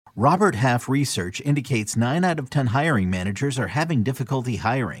Robert Half research indicates 9 out of 10 hiring managers are having difficulty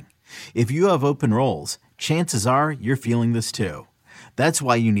hiring. If you have open roles, chances are you're feeling this too. That's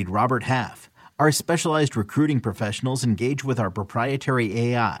why you need Robert Half. Our specialized recruiting professionals engage with our proprietary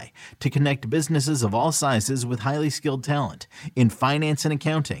AI to connect businesses of all sizes with highly skilled talent in finance and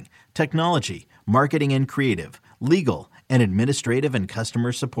accounting, technology, marketing and creative, legal, and administrative and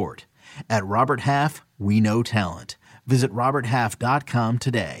customer support. At Robert Half, we know talent. Visit roberthalf.com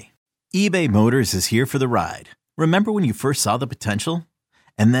today. eBay Motors is here for the ride. Remember when you first saw the potential?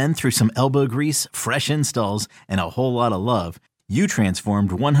 And then through some elbow grease, fresh installs, and a whole lot of love, you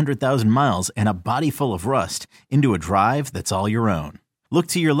transformed 100,000 miles and a body full of rust into a drive that's all your own. Look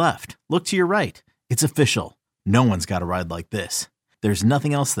to your left. Look to your right. It's official. No one's got a ride like this. There's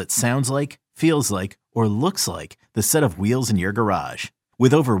nothing else that sounds like, feels like, or looks like the set of wheels in your garage.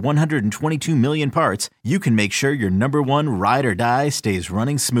 With over 122 million parts, you can make sure your number one ride or die stays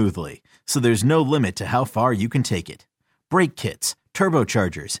running smoothly. So there's no limit to how far you can take it. Brake kits,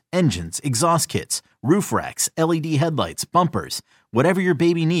 turbochargers, engines, exhaust kits, roof racks, LED headlights, bumpers, whatever your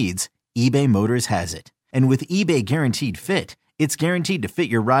baby needs, eBay Motors has it. And with eBay Guaranteed Fit, it's guaranteed to fit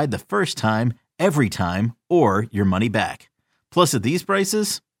your ride the first time, every time, or your money back. Plus at these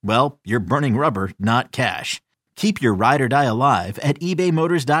prices, well, you're burning rubber, not cash. Keep your ride or die alive at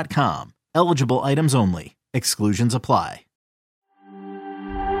ebaymotors.com. Eligible items only. Exclusions apply.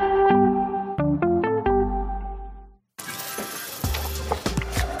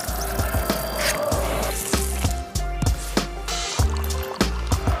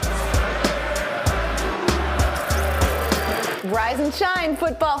 Rise and shine,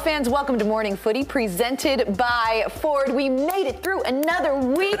 football fans. Welcome to Morning Footy, presented by Ford. We made it through another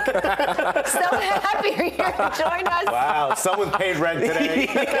week. So happy you're here to join us. Wow, someone paid rent today.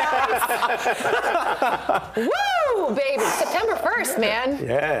 Woo, baby. September 1st, man.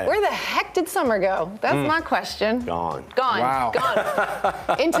 Yeah. Where the heck did summer go? That's my question. Gone. Wow.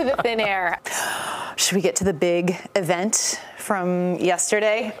 Gone. Into the thin air. Should we get to the big event from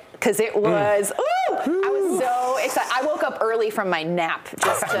yesterday? Because it was, I was so excited. I woke up early from my nap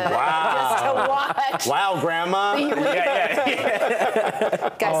just to watch. Wow, Grandma.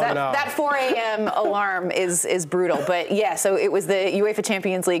 Guys, that 4 a.m. alarm is brutal. But yeah, so it was the UEFA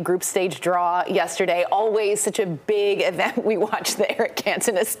Champions League group stage draw yesterday. Always such a big event. We watched the Eric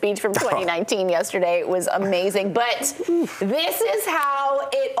Cantona speech from 2019 yesterday. It was amazing. But this is how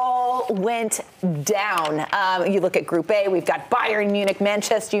it all went down. You look at Group A, we've got Bayern Munich,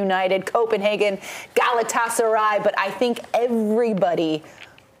 Manchester United, Copenhagen, Galatasaray, but I think everybody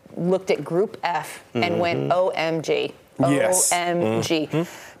looked at Group F and went, OMG. Yes. OMG.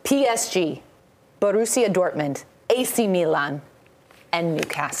 PSG, Borussia Dortmund, AC Milan, and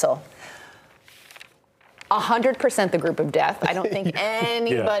Newcastle. 100% the group of death. I don't think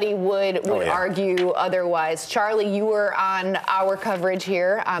anybody would argue otherwise. Charlie, you were on our coverage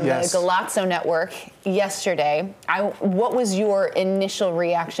here on the Galazzo Network yesterday. What was your initial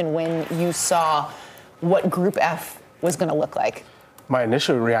reaction when you saw what Group F was going to look like? My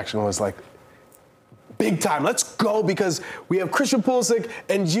initial reaction was like, big time, let's go, because we have Christian Pulisic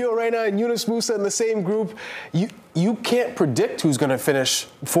and Gio Reyna and Yunus Musa in the same group. You can't predict who's going to finish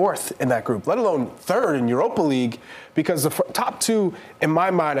fourth in that group, let alone third in Europa League, because the top two, in my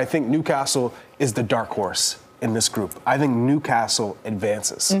mind, I think Newcastle is the dark horse in this group. I think Newcastle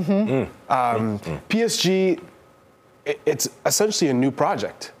advances. PSG, it's essentially a new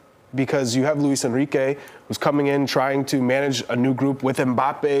project, because you have Luis Enrique, who's coming in trying to manage a new group with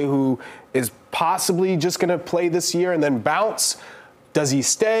Mbappe, who is possibly just going to play this year and then bounce. Does he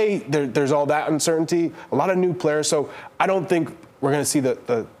stay? There's all that uncertainty. A lot of new players. So I don't think we're going to see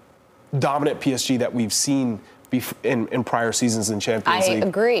the dominant PSG that we've seen in prior seasons in Champions League. I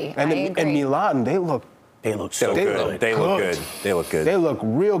agree. And Milan, they look so good. They look good. They look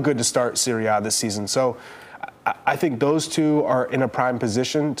real good to start Serie A this season. So I think those two are in a prime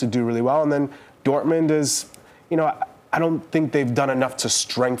position to do really well. And then Dortmund is, I don't think they've done enough to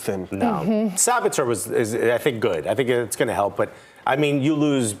strengthen. No. Sabitzer is I think, good. I think it's going to help. But, I mean, you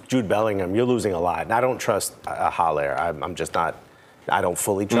lose Jude Bellingham, you're losing a lot. And I don't trust Haller. I'm just not – I don't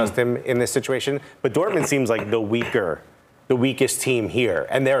fully trust him in this situation. But Dortmund seems like the weakest team here.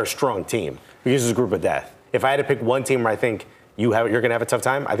 And they're a strong team because it's a group of death. If I had to pick one team where I think you're going to have a tough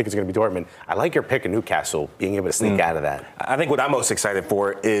time, I think it's going to be Dortmund. I like your pick of Newcastle, being able to sneak out of that. I think what I'm most excited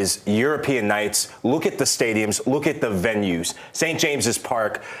for is European nights. Look at the stadiums. Look at the venues. St. James's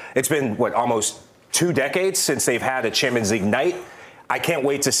Park, it's been, almost 2 decades since they've had a Champions League night. I can't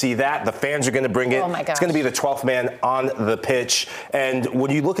wait to see that. The fans are going to bring it. Oh my gosh. It's going to be the 12th man on the pitch. And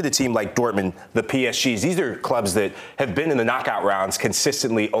when you look at a team like Dortmund, the PSGs, these are clubs that have been in the knockout rounds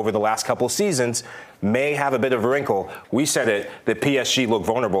consistently over the last couple of seasons, may have a bit of a wrinkle. We said it, that PSG look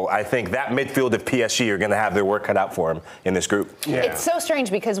vulnerable. I think that midfield of PSG are going to have their work cut out for them in this group. Yeah. It's so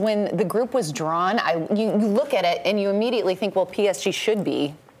strange because when the group was drawn, you look at it and you immediately think, well, PSG should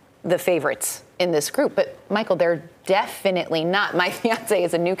be the favorites in this group. But, Michael, they're definitely not. My fiance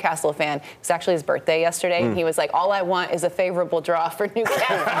is a Newcastle fan. It was actually his birthday yesterday. And he was like, all I want is a favorable draw for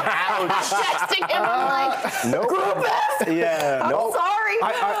Newcastle. I'm texting him. I'm like, Nope. Group F? Yeah. I'm sorry.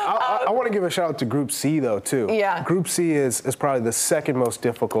 I want to give a shout out to Group C, though, too. Yeah. Group C is probably the second most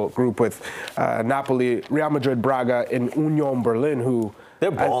difficult group with Napoli, Real Madrid, Braga, and Union Berlin, who... They're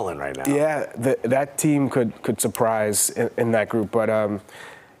balling right now. Yeah, that team could surprise in that group. But,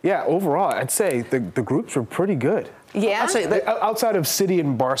 yeah, overall, I'd say the groups were pretty good. Yeah? I'd say outside of City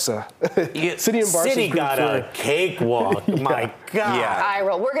and Barca. City and Barca's City got groups a cakewalk. My God. Yeah. All right,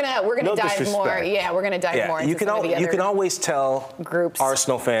 well, we're gonna No dive disrespect. more. Yeah, we're gonna dive more into you can some of the you other can always tell groups.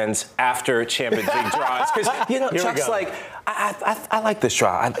 Arsenal fans after Champions League draws because Here we Chuck's go. like, I like this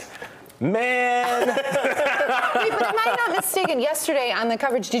draw. Man. Wait, but am I not mistaken? Yesterday on the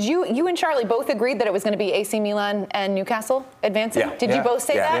coverage, did you and Charlie both agreed that it was going to be AC Milan and Newcastle advancing? Yeah. Did you both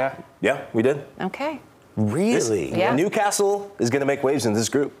say that? Yeah, we did. Okay. Really? Yeah. Newcastle is going to make waves in this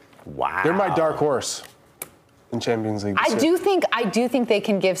group. Wow. They're my dark horse in Champions League. I do think they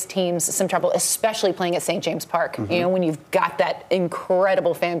can give teams some trouble, especially playing at St. James Park. You know, when you've got that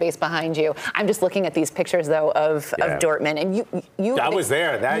incredible fan base behind you. I'm just looking at these pictures though of Dortmund, and you. I was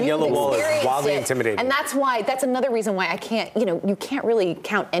there. That yellow wall is wildly intimidating. and that's another reason why I can't. You can't really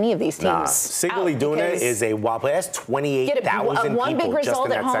count any of these teams. Nah. Sigley doing it is a wild play. That's 28,000 one big people just result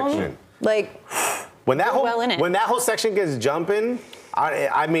in at that home. section. Like When that whole section gets jumping,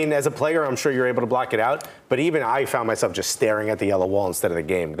 I mean, as a player, I'm sure you're able to block it out. But even I found myself just staring at the yellow wall instead of the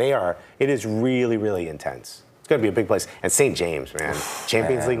game. It is really, really intense. It's going to be a big place. And St. James, man.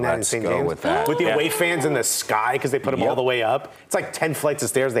 Champions League night in St. James. With that. With the away fans in the sky because they put them all the way up. It's like 10 flights of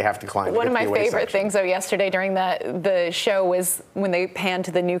stairs they have to climb. One of my favorite things, though, yesterday during the show was when they panned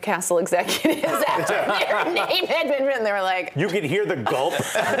to the Newcastle executives after their name had been written. They were like, You could hear the gulp.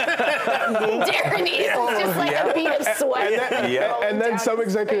 Darren Eagles, just like a bead of sweat. And then some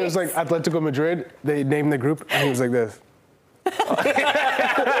executives like Atletico Madrid, they named the group, and he was like this. I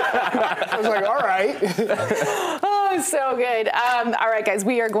was like, all right. Oh, so good. All right, guys,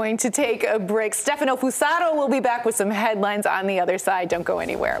 we are going to take a break. Stefano Fusaro will be back with some headlines on the other side. Don't go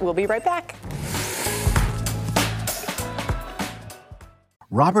anywhere. We'll be right back.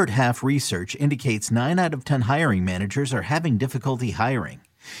 Robert Half research indicates 9 out of 10 hiring managers are having difficulty hiring.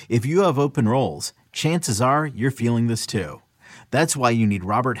 If you have open roles, chances are you're feeling this too. That's why you need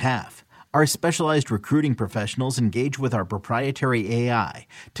Robert Half. Our specialized recruiting professionals engage with our proprietary AI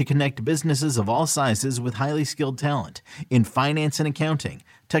to connect businesses of all sizes with highly skilled talent in finance and accounting,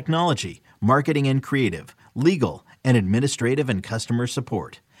 technology, marketing and creative, legal, and administrative and customer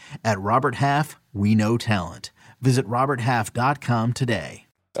support. At Robert Half, we know talent. Visit roberthalf.com today.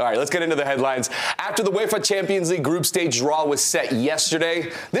 All right, let's get into the headlines. After the UEFA Champions League group stage draw was set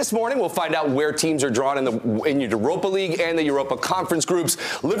yesterday, this morning we'll find out where teams are drawn in Europa League and the Europa Conference groups.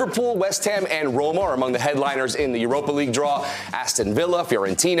 Liverpool, West Ham, and Roma are among the headliners in the Europa League draw. Aston Villa,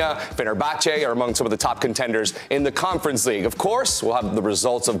 Fiorentina, Fenerbahce are among some of the top contenders in the Conference League. Of course, we'll have the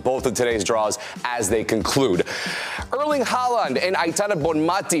results of both of today's draws as they conclude. Erling Haaland and Aitana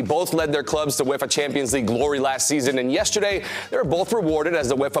Bonmati both led their clubs to UEFA Champions League glory last season, and yesterday they were both rewarded as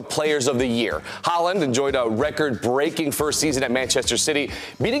the UEFA Players of the Year. Haaland enjoyed a record-breaking first season at Manchester City,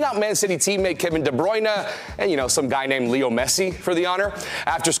 beating out Man City teammate Kevin De Bruyne and, some guy named Leo Messi for the honor,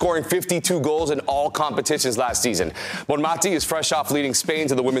 after scoring 52 goals in all competitions last season. Bonmati is fresh off leading Spain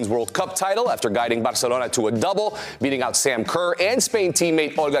to the Women's World Cup title after guiding Barcelona to a double, beating out Sam Kerr and Spain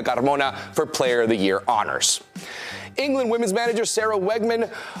teammate Olga Carmona for Player of the Year honors. England women's manager Sarah Wegman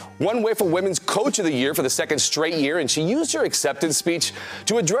won UEFA Women's Coach of the Year for the second straight year, and she used her acceptance speech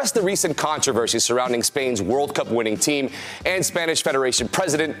to address the recent controversy surrounding Spain's World Cup winning team and Spanish Federation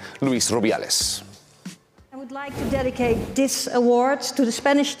President Luis Rubiales. I would like to dedicate this award to the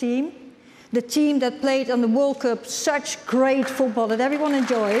Spanish team, the team that played on the World Cup such great football that everyone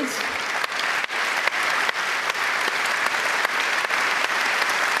enjoyed.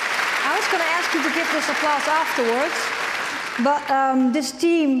 To give this applause afterwards, but this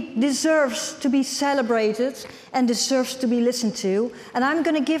team deserves to be celebrated and deserves to be listened to, and I'm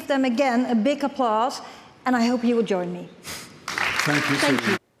going to give them again a big applause, and I hope you will join me. Thank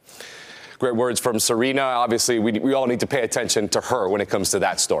you. Great words from Serena. Obviously, we all need to pay attention to her when it comes to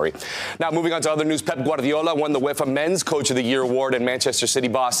that story. Now, moving on to other news, Pep Guardiola won the UEFA Men's Coach of the Year award, and Manchester City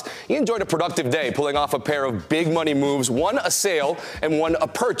boss, he enjoyed a productive day, pulling off a pair of big money moves, one a sale and one a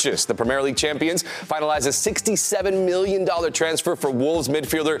purchase. The Premier League champions finalized a $67 million transfer for Wolves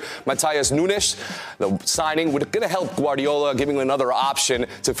midfielder Matheus Nunes. The signing would going to help Guardiola, giving him another option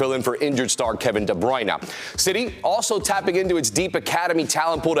to fill in for injured star Kevin De Bruyne. City also tapping into its deep academy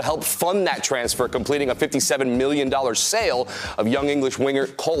talent pool to help fund that transfer, completing a $57 million sale of young English winger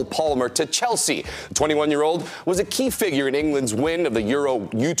Cole Palmer to Chelsea. The 21-year-old was a key figure in England's win of the Euro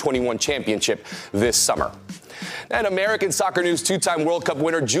U21 championship this summer. And American soccer news, two-time World Cup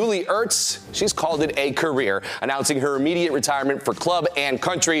winner Julie Ertz, she's called it a career, announcing her immediate retirement for club and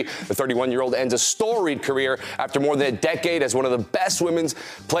country. The 31-year-old ends a storied career after more than a decade as one of the best women's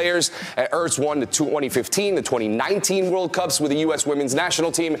players. Ertz won the 2015, the 2019 World Cups with the U.S. women's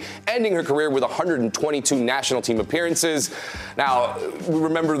national team, ending her career with 122 national team appearances. Now,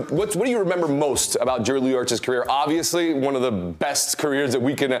 what do you remember most about Julie Ertz's career? Obviously, one of the best careers that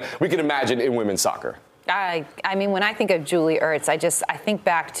we can imagine in women's soccer. I mean, when I think of Julie Ertz, I think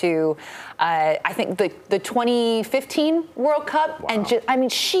back to, I think the 2015 World Cup, wow. And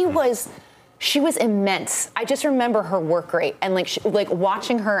she was immense. I just remember her work rate and like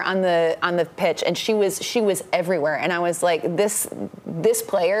watching her on the pitch, and she was everywhere. And I was like, this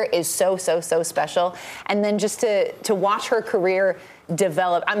player is so special. And then just to watch her career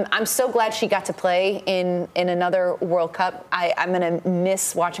develop. I'm so glad she got to play in another World Cup. I'm going to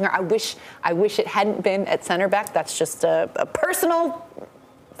miss watching her. I wish it hadn't been at center back. That's just a personal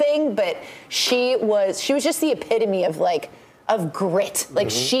thing, but she was just the epitome of grit. Like,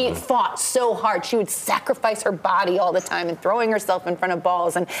 she fought so hard. She would sacrifice her body all the time and throwing herself in front of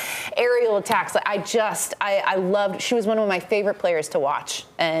balls and aerial attacks. I loved, she was one of my favorite players to watch,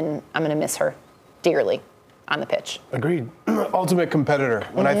 and I'm going to miss her dearly on the pitch. Agreed. Ultimate competitor.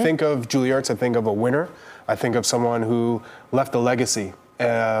 When I think of Julie Ertz, I think of a winner. I think of someone who left a legacy.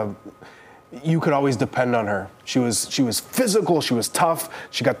 You could always depend on her. She was physical. She was tough.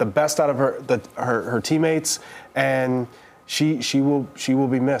 She got the best out of her teammates, and she will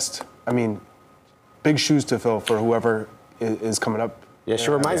be missed. I mean, big shoes to fill for whoever is coming up. Yeah,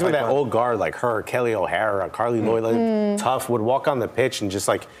 she reminds me of that old guard like her, Kelly O'Hara, Carly Lloyd, tough, would walk on the pitch and just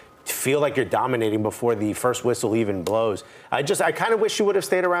feel like you're dominating before the first whistle even blows. I kind of wish she would have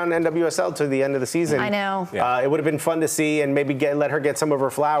stayed around NWSL to the end of the season. I know. It would have been fun to see, and maybe let her get some of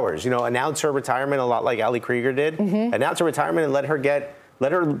her flowers. Announce her retirement a lot like Ali Krieger did. Announce her retirement and let her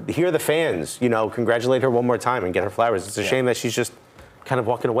hear the fans. Congratulate her one more time and get her flowers. It's a shame that she's just kind of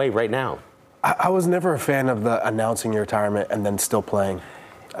walking away right now. I was never a fan of the announcing your retirement and then still playing.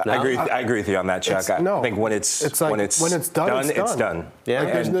 No? I agree with you on that, Chuck. I think when it's done, it's done.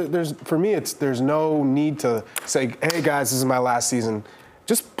 Yeah. For me, there's no need to say, "Hey guys, this is my last season."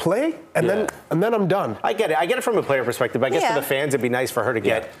 Just play, and then I'm done. I get it from a player perspective. I guess for the fans, it'd be nice for her to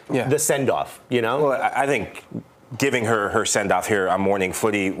get the send off. Well, I think giving her send off here on Morning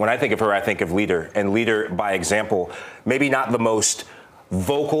Footy. When I think of her, I think of leader, and leader by example. Maybe not the most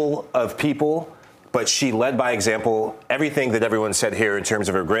vocal of people, but she led by example. Everything that everyone said here in terms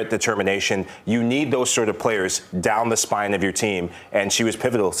of her grit, determination, you need those sort of players down the spine of your team, and she was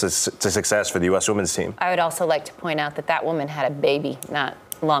pivotal to success for the U.S. women's team. I would also like to point out that woman had a baby not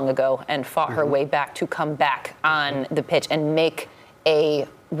long ago and fought her way back to come back on the pitch and make a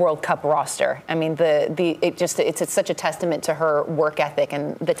World Cup roster. I mean, it's such a testament to her work ethic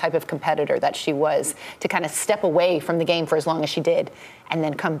and the type of competitor that she was, to kind of step away from the game for as long as she did and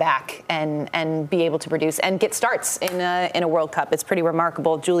then come back and be able to produce and get starts in a World Cup. It's pretty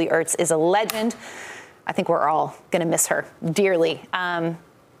remarkable. Julie Ertz is a legend. I think we're all going to miss her dearly. All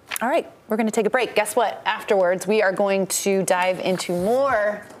right, we're going to take a break. Guess what? Afterwards, we are going to dive into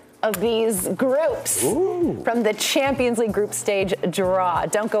more of these groups from the Champions League group stage draw.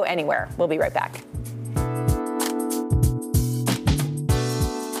 Don't go anywhere. We'll be right back.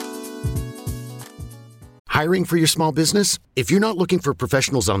 Hiring for your small business? If you're not looking for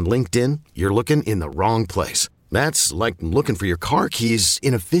professionals on LinkedIn, you're looking in the wrong place. That's like looking for your car keys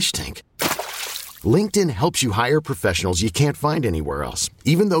in a fish tank. LinkedIn helps you hire professionals you can't find anywhere else,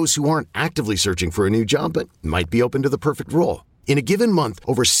 even those who aren't actively searching for a new job but might be open to the perfect role. In a given month,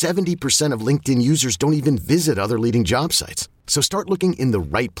 over 70% of LinkedIn users don't even visit other leading job sites. So start looking in the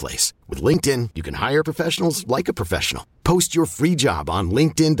right place. With LinkedIn, you can hire professionals like a professional. Post your free job on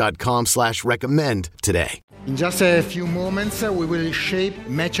linkedin.com/recommend today. In just a few moments, we will shape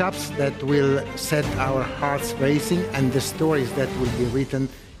matchups that will set our hearts racing and the stories that will be written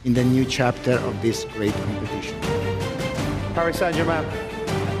in the new chapter of this great competition. Paris Saint-Germain,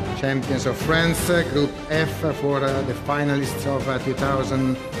 champions of France. Group F for the finalists of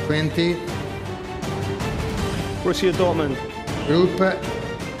 2020. Borussia Dortmund. Group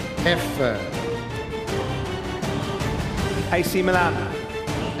F. AC Milan.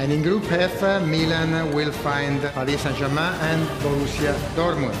 And in Group F, Milan will find Paris Saint-Germain and Borussia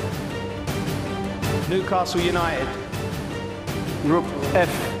Dortmund. Newcastle United. Group F.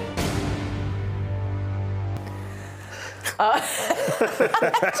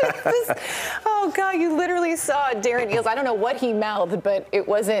 Oh, God, you literally saw Darren Eales. I don't know what he mouthed, but it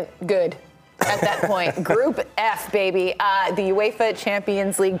wasn't good at that point. Group F, baby. The UEFA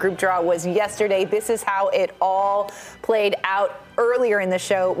Champions League group draw was yesterday. This is how it all played out. Earlier in the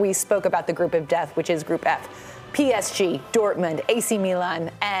show, we spoke about the group of death, which is Group F. PSG, Dortmund, AC Milan,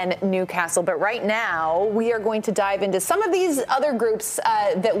 and Newcastle. But right now, we are going to dive into some of these other groups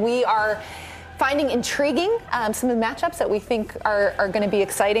that we are finding intriguing, some of the matchups that we think are going to be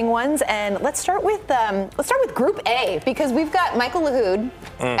exciting ones. And let's start with Group A, because we've got Michael Lahoud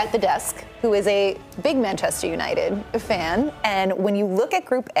at the desk, who is a big Manchester United fan. And when you look at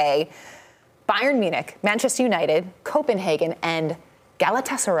Group A, Bayern Munich, Manchester United, Copenhagen, and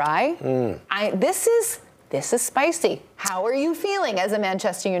Galatasaray, this is spicy. How are you feeling as a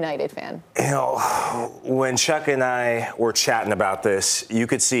Manchester United fan? You know, when Chuck and I were chatting about this, you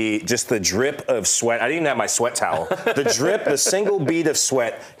could see just the drip of sweat. I didn't even have my sweat towel. The drip, the single bead of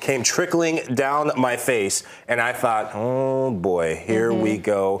sweat came trickling down my face, and I thought, oh boy, here we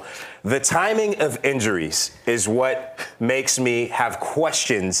go. The timing of injuries is what makes me have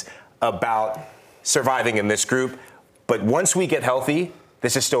questions about surviving in this group. But once we get healthy,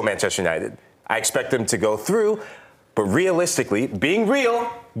 this is still Manchester United. I expect them to go through, but realistically, being real,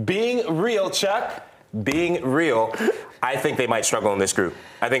 Chuck, being real, I think they might struggle in this group.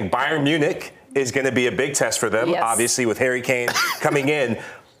 I think Bayern Munich is going to be a big test for them, obviously with Harry Kane coming in.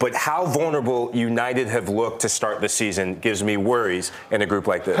 But how vulnerable United have looked to start the season gives me worries in a group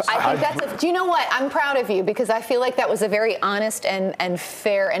like this. I think do you know what? I'm proud of you, because I feel like that was a very honest and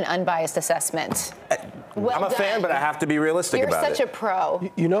fair and unbiased assessment. Well I'm a done. fan, but I have to be realistic about it. You're such a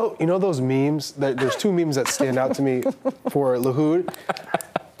pro. You know those memes? There's two memes that stand out to me for Lahoud.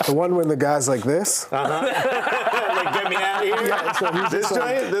 The one when the guy's like this. Like, get me out of here. Yeah, so he's this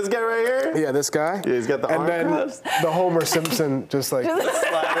guy right here? Yeah, this guy. Yeah, he's got the arm crossed. And then the Homer Simpson just like into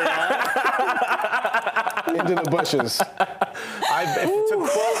the bushes.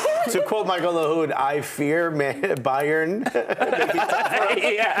 To quote Michael Lahoud, I fear Bayern.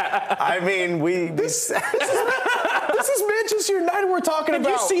 Yeah. I mean, this is Manchester United we're talking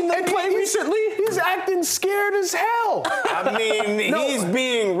about. Have you seen them play recently? He's acting scared as hell. I mean, he's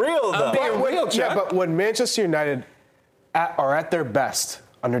being real, though. Yeah, but when Manchester United are at their best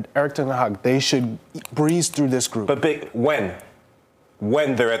under Erik ten Hag, they should breeze through this group. But when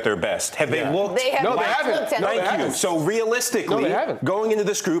they're at their best. Have they looked? They have they haven't. Thank you. So realistically, going into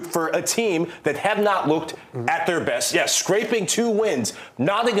this group for a team that have not looked at their best, scraping 2 wins,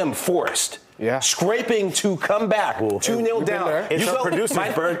 Nottingham Forest. Yeah. Scraping to come back 2-0 down. It's our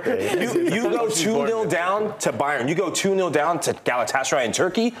producer's birthday. You go 2-0 down to Bayern. You go 2-0 down to Galatasaray in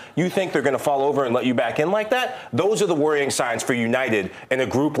Turkey. You think they're going to fall over and let you back in like that? Those are the worrying signs for United in a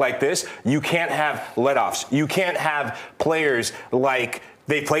group like this. You can't have let-offs. You can't have players like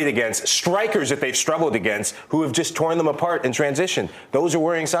they played against, strikers that they've struggled against, who have just torn them apart in transition. Those are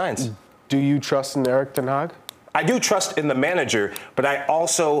worrying signs. Do you trust in Erik ten Hag? I do trust in the manager, but I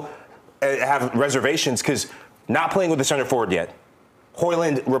also have reservations because not playing with the center forward yet.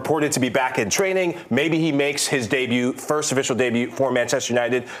 Højlund reported to be back in training. Maybe he makes his debut, first official debut for Manchester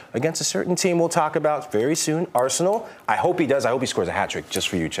United against a certain team we'll talk about very soon, Arsenal. I hope he does. I hope he scores a hat-trick just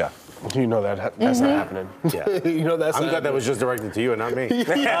for you, Chuck. You know that's not happening. Yeah. You know that's I'm not glad that was just directed to you and not me.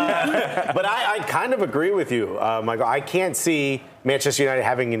 But I kind of agree with you, Michael. I can't see Manchester United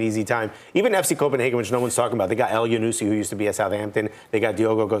having an easy time. Even FC Copenhagen, which no one's talking about. They got El Yunusi, who used to be at Southampton. They got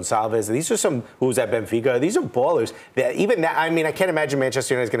Diogo Gonçalves. These are some who's at Benfica. These are ballers. I can't imagine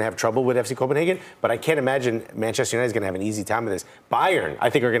Manchester United is going to have trouble with FC Copenhagen, but I can't imagine Manchester United is going to have an easy time with this. Bayern,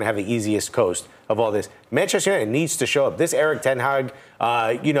 I think, are going to have the easiest coast of all this. Manchester United needs to show up. This Erik ten Hag,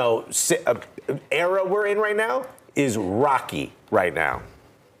 era we're in right now is rocky right now.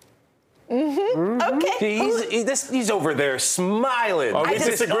 Okay. He's over there smiling. Oh, we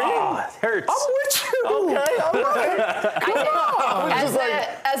disagree? It hurts. I'm with you. Okay, all right.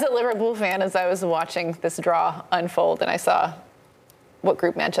 As a Liverpool fan, as I was watching this draw unfold and I saw what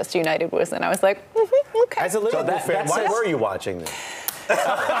group Manchester United was in, I was like, okay. As a Liverpool fan, why were you watching this?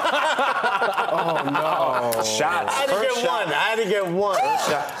 Oh, no. Shots. I had to get one.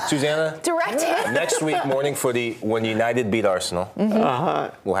 Susanna, Direct hit. next week, morning footy, when United beat Arsenal,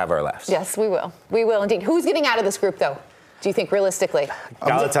 we'll have our laughs. Yes, we will. We will indeed. Who's getting out of this group, though? Do you think realistically?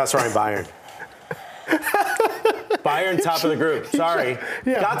 Galatasaray and Bayern. Bayern top of the group. Sorry.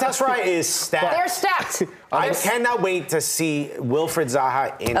 Galatasaray is stacked. They're stacked. I cannot wait to see Wilfried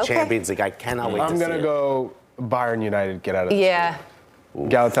Zaha in Champions League. I cannot wait to see it. I'm going to go Bayern United get out of this. Yeah.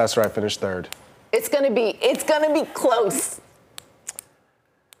 Group. Galatasaray finish third. It's gonna be close.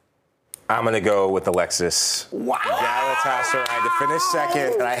 I'm going to go with Alexis. Wow. Galatasaray to finish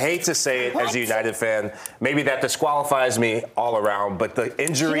second. And I hate to say it as a United fan. Maybe that disqualifies me all around. But the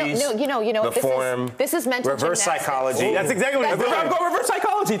injuries, the form, this is mental reverse gymnastics. psychology. That's exactly what he's doing. I'm going reverse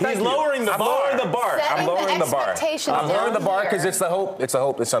psychology. He's lowering the bar. I'm lowering the bar. Setting I'm lowering the bar. expectations I'm lowering the down bar here. because it's the hope. It's the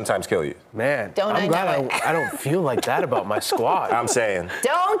hope that sometimes kill you. Man, Don't I I'm glad know it. I don't feel like that about my squad. I'm saying.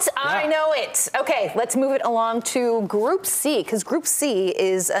 Don't I know it? Okay, let's move it along to Group C, because Group C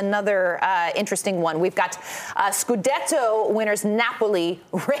is another interesting one. We've got Scudetto winners Napoli,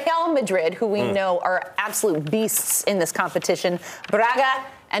 Real Madrid, who we know are absolute beasts in this competition, Braga,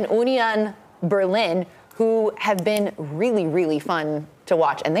 and Union Berlin, who have been really, really fun to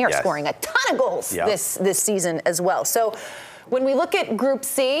watch, and they are scoring a ton of goals this season as well. So when we look at Group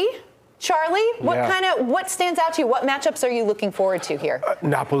C, Charlie, what stands out to you? What matchups are you looking forward to here?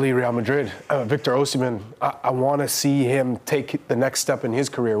 Napoli, Real Madrid. Victor Osimhen, I want to see him take the next step in his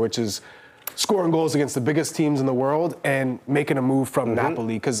career, which is scoring goals against the biggest teams in the world and making a move from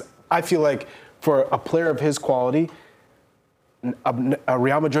Napoli. Because I feel like for a player of his quality, a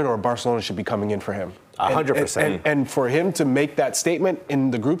Real Madrid or a Barcelona should be coming in for him. 100%. And for him to make that statement in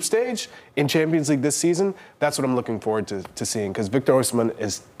the group stage in Champions League this season, that's what I'm looking forward to seeing. Because Victor Osimhen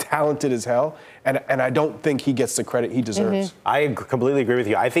is talented as hell, and I don't think he gets the credit he deserves. I completely agree with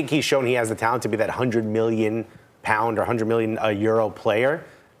you. I think he's shown he has the talent to be that £100 million or €100 million euro player.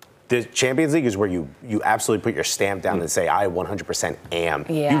 The Champions League is where you absolutely put your stamp down and say, I 100% am.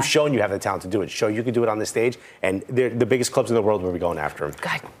 Yeah. You've shown you have the talent to do it. Show you can do it on this stage, and they're the biggest clubs in the world will be going after him.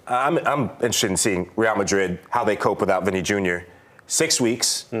 God. I'm interested in seeing Real Madrid, how they cope without Vinny Jr. 6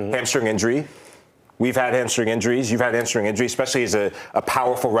 weeks, hamstring injury. We've had hamstring injuries. You've had hamstring injuries, especially as a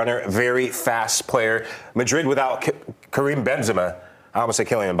powerful runner, very fast player. Madrid without Karim Benzema. I almost say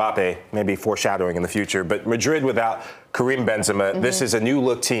Kylian Mbappe, maybe foreshadowing in the future, but Madrid without Karim Benzema, this is a new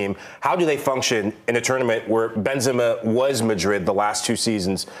look team. How do they function in a tournament where Benzema was Madrid the last 2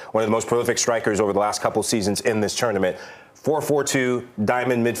 seasons, one of the most prolific strikers over the last couple seasons in this tournament? 4-4-2,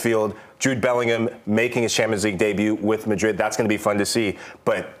 diamond midfield, Jude Bellingham making his Champions League debut with Madrid. That's going to be fun to see,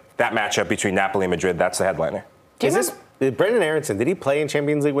 but that matchup between Napoli and Madrid, that's the headliner. Brendan Aronson, did he play in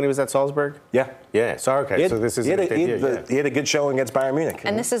Champions League when he was at Salzburg? Yeah. Yeah, so okay, so this is he had a good showing against Bayern Munich.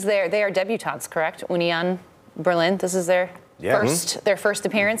 And this is they are debutantes, correct? Union Berlin, this is their first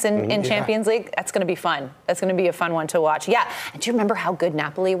appearance in Champions League. That's going to be fun. That's going to be a fun one to watch. Yeah, and do you remember how good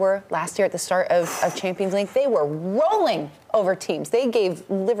Napoli were last year at the start of Champions League? They were rolling over teams. They gave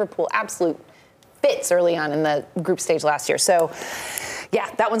Liverpool absolute fits early on in the group stage last year. So, yeah,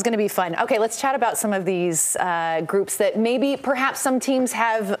 that one's going to be fun. Okay, let's chat about some of these groups that maybe perhaps some teams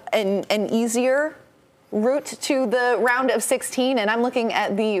have an easier route to the round of 16, and I'm looking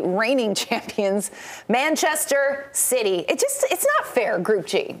at the reigning champions, Manchester City. It's not fair, Group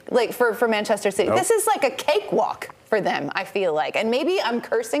G, like for Manchester City. Nope. This is like a cakewalk for them, I feel like. And maybe I'm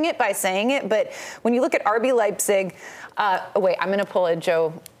cursing it by saying it, but when you look at RB Leipzig, wait, I'm going to pull a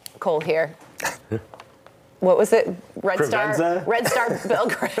Joe Cole here. What was it? Red Star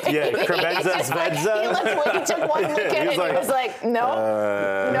Belgrade. Yeah, Crevenza, Zvezda. He took one look at it and he was like, no.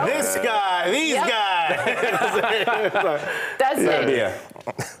 This guy, these guys. That's it.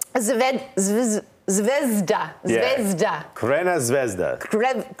 Zvezda. Crvena Zvezda.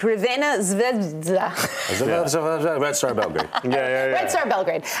 Crvena Zvezda. Red Star Belgrade. Yeah. Red Star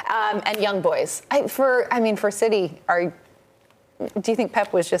Belgrade. And Young Boys. For City, do you think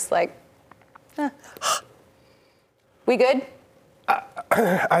Pep was just like, we good?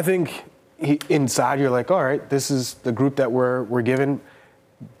 I think inside you're like, all right, this is the group that we're given.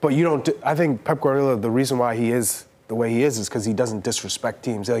 But you don't. I think Pep Guardiola, the reason why he is the way he is because he doesn't disrespect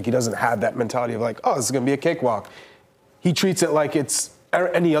teams. Like he doesn't have that mentality of like, oh, this is gonna be a cakewalk. He treats it like it's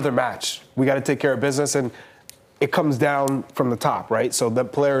any other match. We got to take care of business, and it comes down from the top, right? So the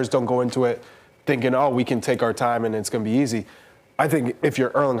players don't go into it thinking, oh, we can take our time and it's gonna be easy. I think if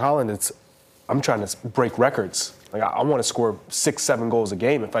you're Erling Haaland, I'm trying to break records. Like I want to score 6-7 goals a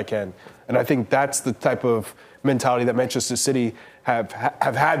game if I can, and I think that's the type of mentality that Manchester City have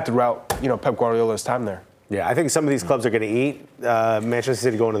had throughout Pep Guardiola's time there. Yeah, I think some of these clubs are going to eat. Manchester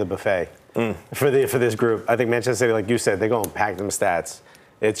City going to the buffet for this group. I think Manchester City, like you said, they're going to pack them stats.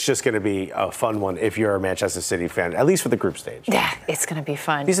 It's just going to be a fun one if you're a Manchester City fan, at least for the group stage. Yeah, it's going to be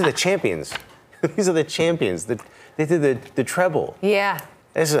fun. These are the champions. These are the champions. They did the treble. Yeah.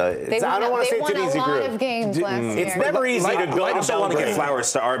 I don't want to say it's an easy group. They won a lot of games last year. It's never easy to go. I also want to give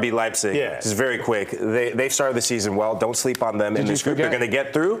flowers to RB Leipzig. Yeah. Just very quick. They started the season well. Don't sleep on them in this group. They're going to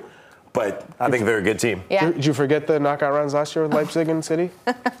get through, but I think they're a good team. Yeah. Did you forget the knockout rounds last year with Leipzig and City?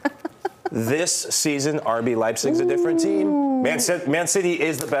 This season, RB Leipzig's a different team. Man City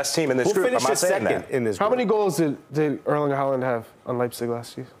is the best team in this group. I'm not saying that. In this How group? many goals did Erling Haaland have on Leipzig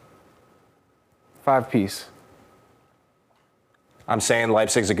last season? 5 piece. I'm saying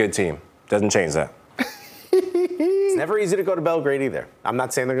Leipzig's a good team. Doesn't change that. It's never easy to go to Belgrade either. I'm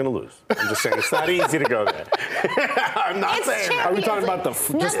not saying they're going to lose. I'm just saying it's not easy to go there. I'm not saying that. Are we talking about the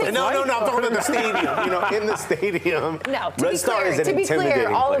No, I'm talking about the stadium. In the stadium. No, Red Star is an to be clear,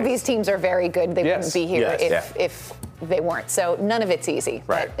 intimidating all place. of these teams are very good. They wouldn't be here Yes. if they weren't. So none of it's easy.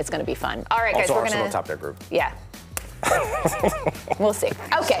 Right. But it's going to be fun. All right, guys, Also, we're Arsenal going to top their group. Yeah. We'll see.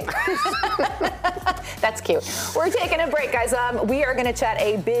 Okay. That's cute. We're taking a break, guys. We are going to chat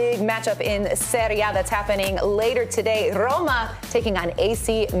a big matchup in Serie A that's happening later today. Roma taking on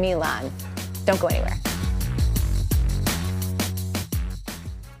AC Milan. Don't go anywhere.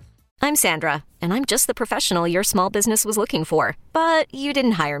 I'm Sandra, and I'm just the professional your small business was looking for. But you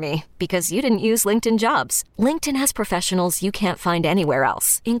didn't hire me because you didn't use LinkedIn Jobs. LinkedIn has professionals you can't find anywhere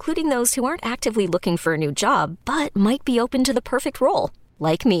else, including those who aren't actively looking for a new job, but might be open to the perfect role,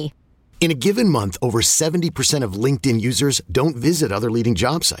 like me. In a given month, over 70% of LinkedIn users don't visit other leading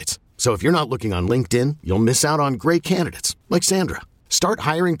job sites. So if you're not looking on LinkedIn, you'll miss out on great candidates like Sandra. Start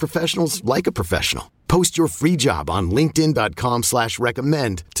hiring professionals like a professional. Post your free job on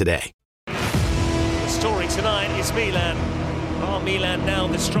linkedin.com/recommend today. The story tonight is Milan. Are Milan now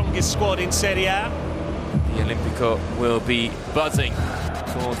the strongest squad in Serie A? The Olimpico will be buzzing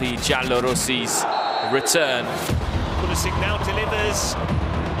for the Giallorossis' return. Pulisic now delivers.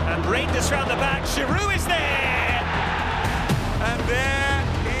 And Rangers round the back. Giroud is there. And there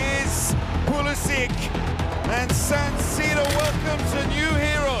is Pulisic. And San Siro welcomes a new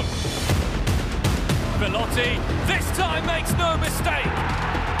hero. Velotti this time makes no mistake.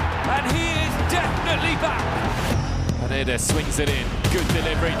 And he is definitely back. Paredes swings it in. Good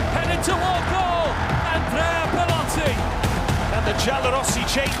delivery. Headed toward goal. Andrea Velotti. And the Giallorossi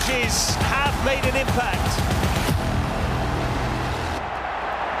changes have made an impact.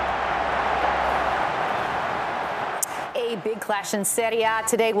 A big clash in Serie A.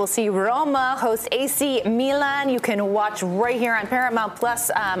 Today we'll see Roma host AC Milan. You can watch right here on Paramount Plus.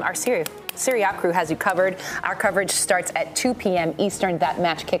 Our Serie A crew has you covered. Our coverage starts at 2 p.m. Eastern. That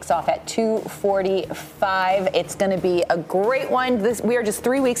match kicks off at 2:45. It's going to be a great one. We are just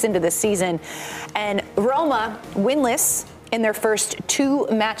 3 weeks into the season, and Roma winless in their first 2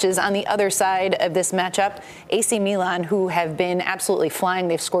 matches. On the other side of this matchup, AC Milan, who have been absolutely flying.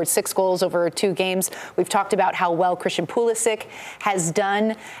 They've scored 6 goals over 2 games. We've talked about how well Christian Pulisic has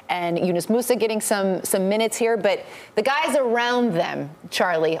done, and Yunus Musa getting some minutes here. But the guys around them,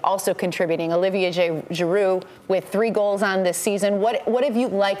 Charlie, also contributing. Olivier Giroud with 3 goals on this season. What have you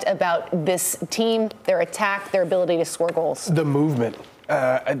liked about this team, their attack, their ability to score goals? The movement.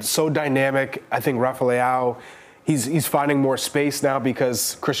 It's so dynamic. I think Rafael, He's finding more space now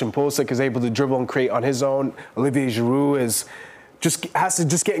because Christian Pulisic is able to dribble and create on his own. Olivier Giroud has to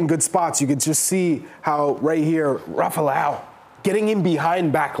get in good spots. You can just see how right here, Rafael getting in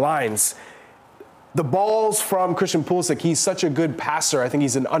behind back lines. The balls from Christian Pulisic, he's such a good passer. I think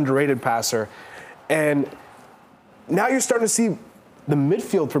he's an underrated passer. And now you're starting to see the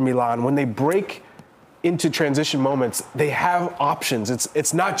midfield for Milan, when they break into transition moments, they have options.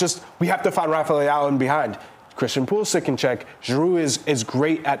 It's not just we have to find Rafael in behind. Christian Pulisic can check. Giroud is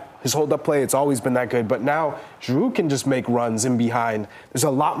great at his hold-up play. It's always been that good. But now Giroud can just make runs in behind.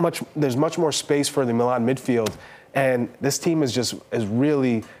 There's much more space for the Milan midfield. And this team has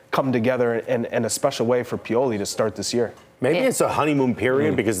really come together in a special way for Pioli to start this year. Maybe it's a honeymoon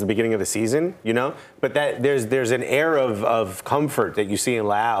period because it's the beginning of the season, But that there's an air of comfort that you see in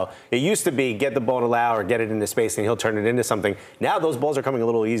Lau. It used to be get the ball to Lau or get it into space and he'll turn it into something. Now those balls are coming a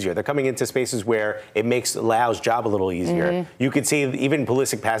little easier. They're coming into spaces where it makes Lau's job a little easier. Mm-hmm. You could see even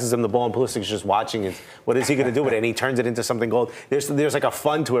Pulisic passes him the ball and Pulisic's just watching it. What is he going to do with it? And he turns it into something gold. There's like a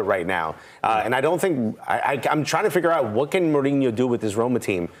fun to it right now. And I don't think I'm trying to figure out what can Mourinho do with this Roma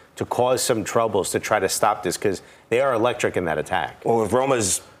team to cause some troubles to try to stop this because they are electric in that attack. Well, if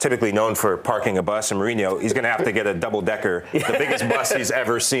Roma's typically known for parking a bus in Mourinho, he's going to have to get a double-decker, the biggest bus he's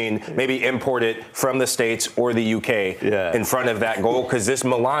ever seen, maybe import it from the States or the UK in front of that goal because this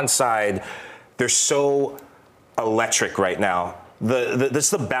Milan side, they're so electric right now. This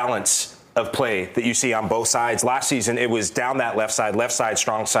is the balance of play that you see on both sides. Last season, it was down that left side,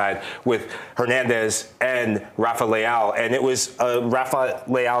 strong side with Hernandez and Rafa Leao, and it was a Rafa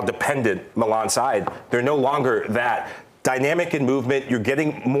Leao-dependent Milan side. They're no longer that. Dynamic in movement, you're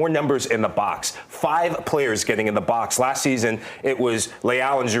getting more numbers in the box. 5 players getting in the box. Last season, it was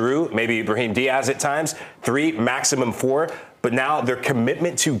Leao and Giroud, maybe Brahim Diaz at times, 3, maximum 4. But now their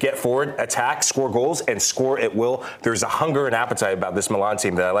commitment to get forward, attack, score goals, and score at will. There's a hunger and appetite about this Milan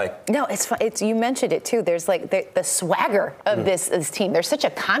team that I like. No, it's fun. You mentioned it too. There's like the swagger of this team. There's such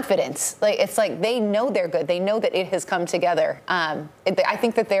a confidence. It's like they know they're good. They know that it has come together. I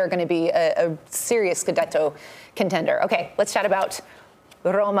think that they're going to be a serious Scudetto contender. Okay, let's chat about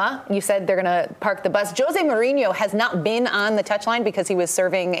Roma. You said they're going to park the bus. Jose Mourinho has not been on the touchline because he was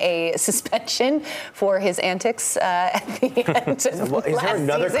serving a suspension for his antics at the end of Is there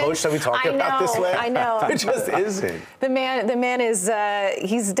another season. Coach that we talk about this way? I know. It just isn't. The man is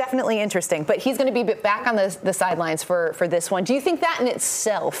he's definitely interesting, but he's going to be back on the sidelines for this one. Do you think that in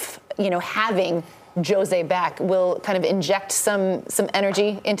itself, having Jose back will kind of inject some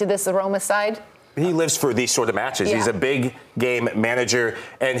energy into this Roma side? He lives for these sort of matches. Yeah. He's a big game manager,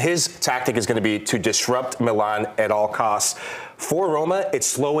 and his tactic is going to be to disrupt Milan at all costs. For Roma, it's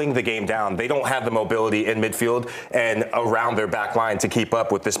slowing the game down. They don't have the mobility in midfield and around their back line to keep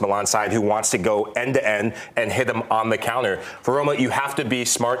up with this Milan side who wants to go end-to-end and hit them on the counter. For Roma, you have to be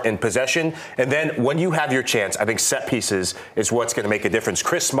smart in possession, and then when you have your chance, I think set pieces is what's going to make a difference.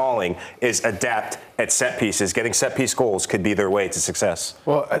 Chris Smalling is adept at set pieces. Getting set-piece goals could be their way to success.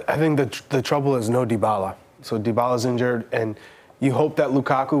 Well, I think the trouble is no Dybala. So Dybala's injured, and you hope that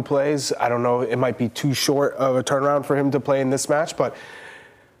Lukaku plays. I don't know, it might be too short of a turnaround for him to play in this match, but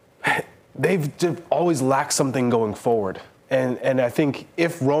they've always lacked something going forward. And I think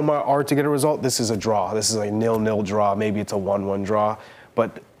if Roma are to get a result, this is a draw. This is a 0-0 draw. Maybe it's a 1-1 draw.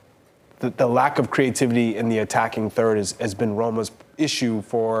 But the lack of creativity in the attacking third has been Roma's issue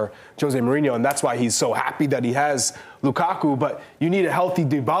for Jose Mourinho, and that's why he's so happy that he has Lukaku. But you need a healthy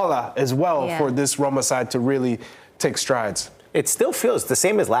Dybala as well for this Roma side to really take strides. It still feels the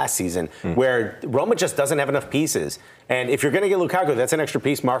same as last season, where Roma just doesn't have enough pieces. And if you're going to get Lukaku, that's an extra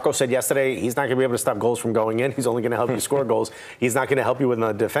piece. Marco said yesterday he's not going to be able to stop goals from going in. He's only going to help you score goals. He's not going to help you on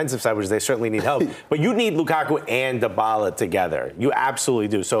the defensive side, which they certainly need help. But you need Lukaku and Dybala together. You absolutely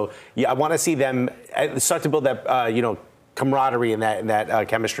do. So I want to see them start to build that, camaraderie and that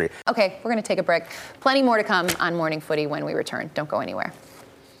chemistry. Okay, we're going to take a break. Plenty more to come on Morning Footy when we return. Don't go anywhere.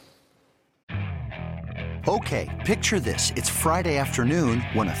 Okay, picture this. It's Friday afternoon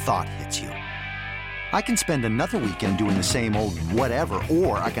when a thought hits you. I can spend another weekend doing the same old whatever,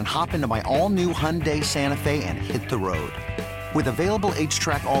 or I can hop into my all-new Hyundai Santa Fe and hit the road. With available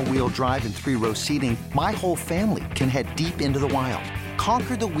H-Track all-wheel drive and 3-row seating, my whole family can head deep into the wild.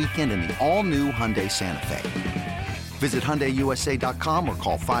 Conquer the weekend in the all-new Hyundai Santa Fe. Visit HyundaiUSA.com or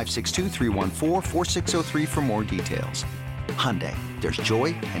call 562-314-4603 for more details. Hyundai, there's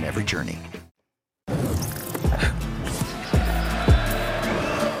joy in every journey.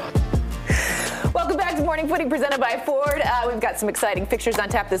 Welcome back to Morning Footy presented by Ford. We've got some exciting fixtures on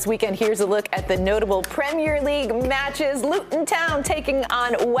tap this weekend. Here's a look at the notable Premier League matches. Luton Town taking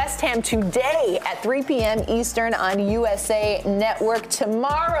on West Ham today at 3 p.m. Eastern on USA Network.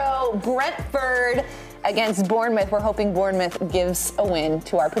 Tomorrow, Brentford against Bournemouth. We're hoping Bournemouth gives a win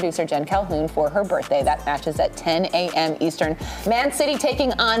to our producer Jen Calhoun for her birthday. That match is at 10 a.m. Eastern. Man City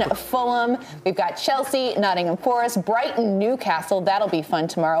taking on Fulham. We've got Chelsea, Nottingham Forest, Brighton, Newcastle. That'll be fun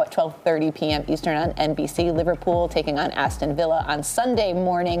tomorrow at 12:30 p.m. Eastern on NBC. Liverpool taking on Aston Villa on Sunday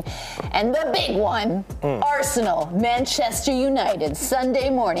morning. And the big one, Arsenal, Manchester United, Sunday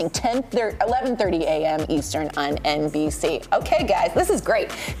morning, 11:30 a.m. Eastern on NBC. Okay, guys, this is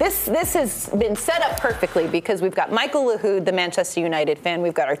great. This has been set up perfectly because we've got Michael Lahoud, the Manchester United fan.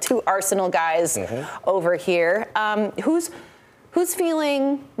 We've got our two Arsenal guys over here. Who's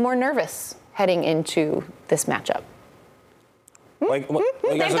feeling more nervous heading into this matchup? They've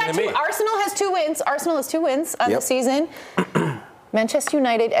got two. Arsenal has 2 wins. Arsenal has 2 wins on the season. Manchester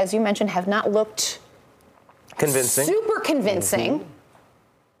United, as you mentioned, have not looked convincing. Super convincing.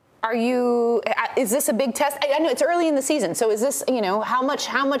 Is this a big test? I know it's early in the season, so is this, how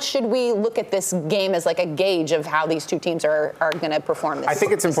much should we look at this game as like a gauge of how these two teams are going to perform this season? I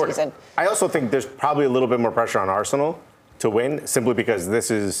think it's important. I also think there's probably a little bit more pressure on Arsenal to win, simply because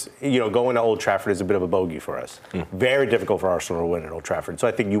this is, going to Old Trafford is a bit of a bogey for us. Very difficult for Arsenal to win at Old Trafford. So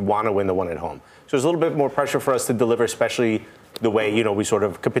I think you want to win the one at home. So there's a little bit more pressure for us to deliver, especially the way, we sort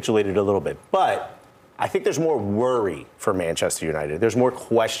of capitulated a little bit. But I think there's more worry for Manchester United. There's more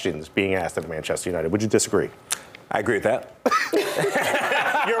questions being asked of Manchester United. Would you disagree? I agree with that.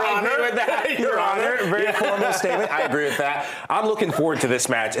 Your Honor. I agree with that. Your Honor. Very formal statement. I agree with that. I'm looking forward to this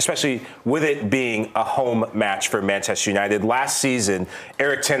match, especially with it being a home match for Manchester United. Last season,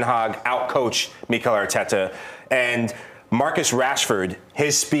 Erik ten Hag outcoached Mikel Arteta, and Marcus Rashford,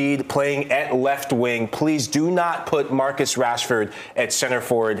 his speed playing at left wing. Please do not put Marcus Rashford at center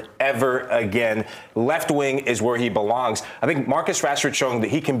forward ever again. Left wing is where he belongs. I think Marcus Rashford showing that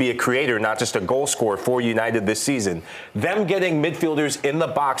he can be a creator, not just a goal scorer for United this season. Them getting midfielders in the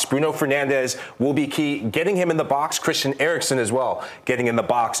box. Bruno Fernandes will be key. Getting him in the box. Christian Eriksen as well, getting in the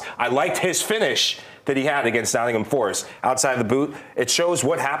box. I liked his finish that he had against Nottingham Forest outside the boot. It shows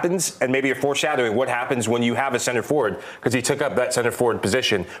what happens, and maybe a foreshadowing what happens when you have a center forward, because he took up that center forward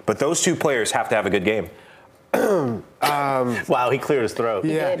position. But those two players have to have a good game. Wow, he cleared his throat.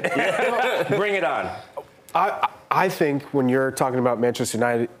 Yeah. Bring it on. I think when you're talking about Manchester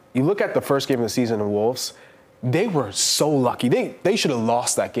United, you look at the first game of the season of Wolves, they were so lucky. They should have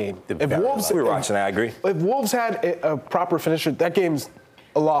lost that game. We were watching that, I agree. If Wolves had a proper finisher, that game's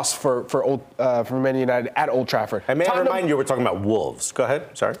a loss for Man United at Old Trafford. And may I remind you, we're talking about Wolves. Go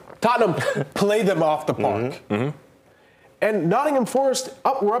ahead. Sorry. Tottenham played them off the park. And Nottingham Forest,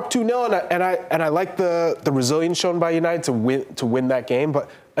 we're up 2-0, and I like the resilience shown by United to win that game. But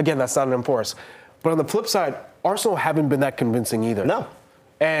again, that's Nottingham Forest. But on the flip side, Arsenal haven't been that convincing either. No.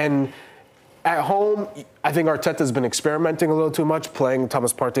 And at home, I think Arteta's been experimenting a little too much, playing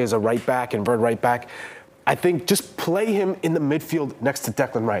Thomas Partey as a right back and Bird right back. I think just play him in the midfield next to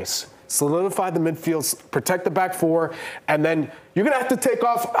Declan Rice. Solidify the midfield, protect the back four, and then you're going to have to take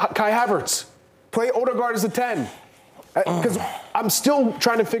off Kai Havertz. Play Odegaard as a 10. Because I'm still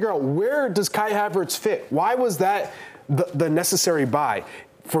trying to figure out, where does Kai Havertz fit? Why was that the necessary buy?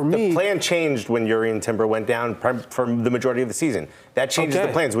 For me, the plan changed when Yuri and Timber went down from the majority of the season. That changes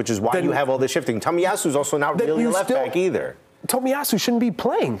the plans, which is why you have all this shifting. Tomiyasu's also not really a left back either. Tomiyasu shouldn't be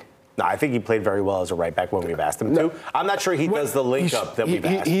playing. No, I think he played very well as a right back when we've asked him to. I'm not sure he does the link up that we've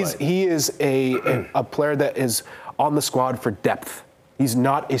asked. He is a player that is on the squad for depth. He's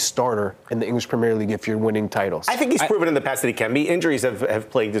not a starter in the English Premier League if you're winning titles. I think he's proven in the past that he can be. Injuries have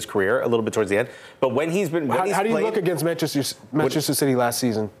plagued his career a little bit towards the end. But when he's been... How do you look against Manchester City last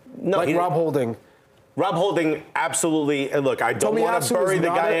season? No, Rob Holding. Rob Holding, absolutely. Look, I don't want to bury the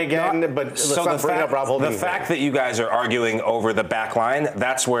guy again, but let's not bring up Rob Holding. The fact that you guys are arguing over the back line,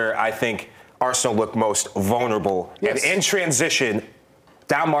 that's where I think Arsenal looked most vulnerable. Yes. And in transition,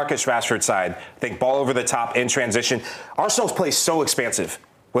 down Marcus Rashford's side, I think ball over the top in transition. Arsenal's play is so expansive.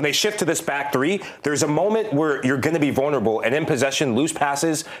 When they shift to this back three, there's a moment where you're going to be vulnerable. And in possession, loose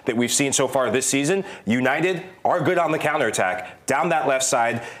passes that we've seen so far this season, United are good on the counterattack. Down that left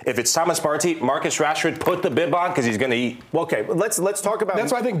side, if it's Thomas Partey, Marcus Rashford, put the bib on because he's going to eat. Well, okay, let's talk about...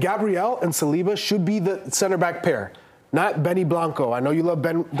 That's why I think Gabriel and Saliba should be the center back pair, not Benny Blanco. I know you love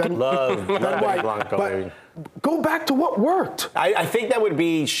Ben love Benny Blanco, but baby. Go back to what worked. I think that would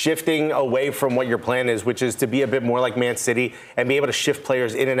be shifting away from what your plan is, which is to be a bit more like Man City and be able to shift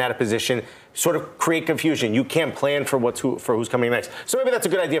players in and out of position, sort of create confusion. You can't plan for who's coming next. So maybe that's a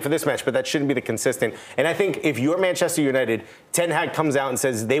good idea for this match, but that shouldn't be the consistent. And I think if you're Manchester United, Ten Hag comes out and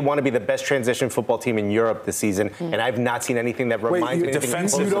says they want to be the best transition football team in Europe this season, and I've not seen anything that reminds me of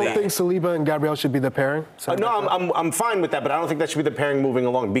defensively. You don't think Saliba and Gabriel should be the pairing? No, I'm fine with that, but I don't think that should be the pairing moving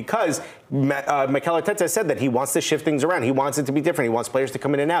along because Mikel Arteta said that he wants to shift things around. He wants it to be different. He wants players to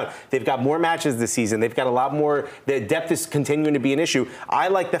come in and out. They've got more matches this season. They've got a lot more. The depth is continuing to be an issue. I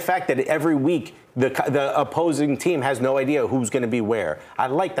like the fact that every week the opposing team has no idea who's going to be where. I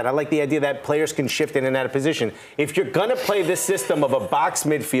like that. I like the idea that players can shift in and out of position. If you're going to play this system of a box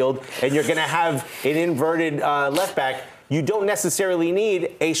midfield and you're going to have an inverted left back, you don't necessarily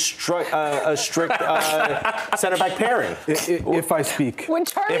need a strict center back pairing. If I speak. When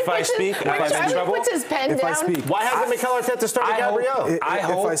Charlie puts his pen down. Why hasn't Mikel Arteta started Gabriel? I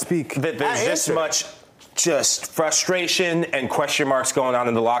hope that there's this much just frustration and question marks going on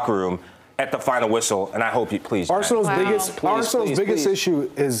in the locker room at the final whistle, and I hope you please. Arsenal's biggest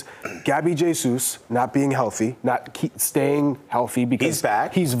issue is Gabby Jesus not being healthy, not staying healthy because he's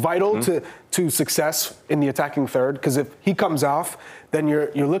back. He's vital to success in the attacking third. Because if he comes off, then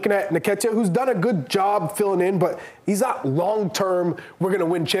you're looking at Nketiah, who's done a good job filling in, but he's not long-term, we're going to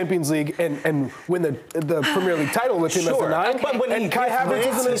win Champions League and win the Premier League title with him as a 9. But when Kai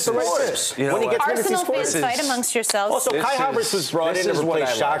Havertz isn't the right fit. When he gets minutes, he Arsenal fans scores. fight amongst yourselves. Also, Kai Havertz was brought in to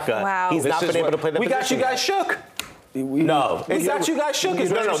replace Xhaka. Wow. He's not been able to play the position. We got you guys shook. No. We got you guys shook.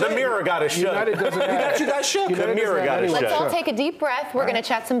 No, the mirror got us shook. United doesn't We got you guys shook. The mirror got us shook. Let's all take a deep breath. We're going to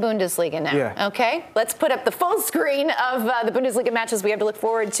chat some Bundesliga now. Okay? Let's put up the full screen of the Bundesliga matches we have to look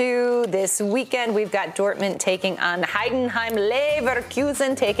forward to this weekend. We've got Dortmund taking on Heidenheim,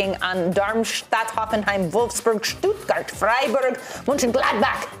 Leverkusen taking on Darmstadt, Hoffenheim, Wolfsburg, Stuttgart, Freiburg,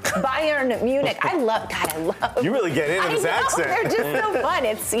 Mönchengladbach, Bayern Munich. I love. You really get into this accent. They're just so fun.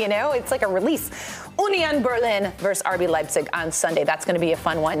 It's, it's like a release. Union Berlin versus RB Leipzig on Sunday. That's going to be a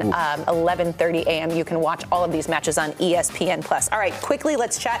fun one. 11:30 a.m. You can watch all of these matches on ESPN+. All right, quickly,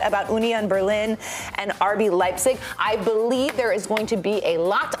 let's chat about Union Berlin and RB Leipzig. I believe there is going to be a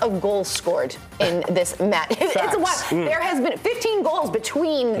lot of goals scored in this match. It's a lot. There has been 15 goals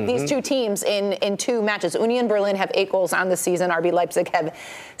between these two teams in 2 matches. Union Berlin have 8 goals on the season. RB Leipzig have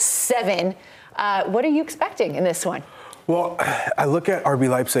 7. What are you expecting in this one? Well, I look at RB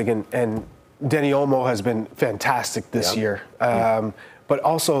Leipzig and Dani Olmo has been fantastic this year. But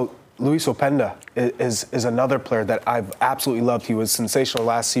also, Luis Openda is another player that I've absolutely loved. He was sensational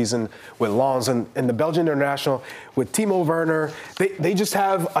last season with Lens and the Belgian international with Timo Werner. They just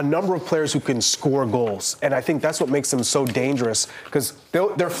have a number of players who can score goals. And I think that's what makes them so dangerous because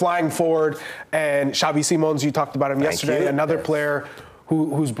they're flying forward. And Xavi Simons, you talked about him yesterday, another player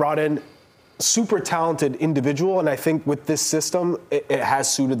who's brought in super talented individual. And I think with this system, it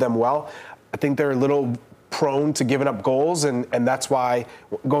has suited them well. I think they're a little prone to giving up goals, and that's why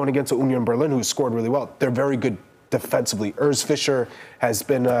going against Union Berlin, who scored really well, they're very good defensively. Urs Fischer has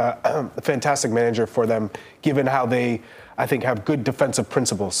been a fantastic manager for them, given how they, I think, have good defensive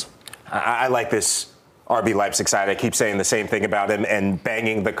principles. I like this RB Leipzig side. I keep saying the same thing about him and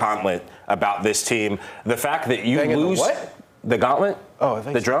banging the gauntlet about this team. The fact that you lose the gauntlet,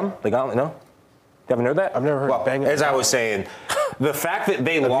 the drum, the gauntlet, no? You haven't heard that? I've never heard banging. As I was saying, the fact that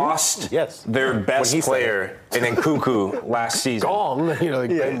they lost their best player in Nkunku last season. Gong.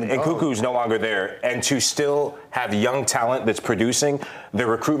 Nkunku's no longer there. And to still have young talent that's producing, the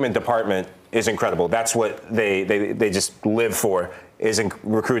recruitment department is incredible. That's what they just live for, is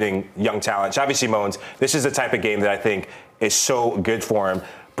recruiting young talent. Xavi Simons, this is the type of game that I think is so good for him.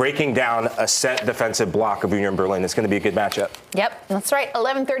 Breaking down a set defensive block of Union Berlin. It's going to be a good matchup. Yep, that's right.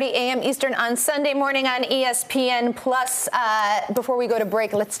 11:30 a.m. Eastern on Sunday morning on ESPN+. Before we go to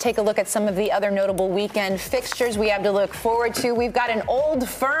break, let's take a look at some of the other notable weekend fixtures we have to look forward to. We've got an Old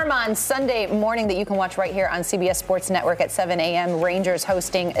Firm on Sunday morning that you can watch right here on CBS Sports Network at 7 a.m. Rangers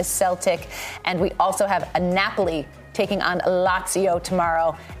hosting Celtic. And we also have a Napoli taking on Lazio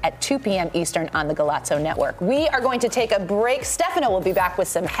tomorrow at 2 p.m. Eastern on the Galazzo Network. We are going to take a break. Stefano will be back with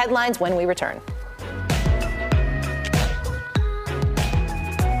some headlines when we return.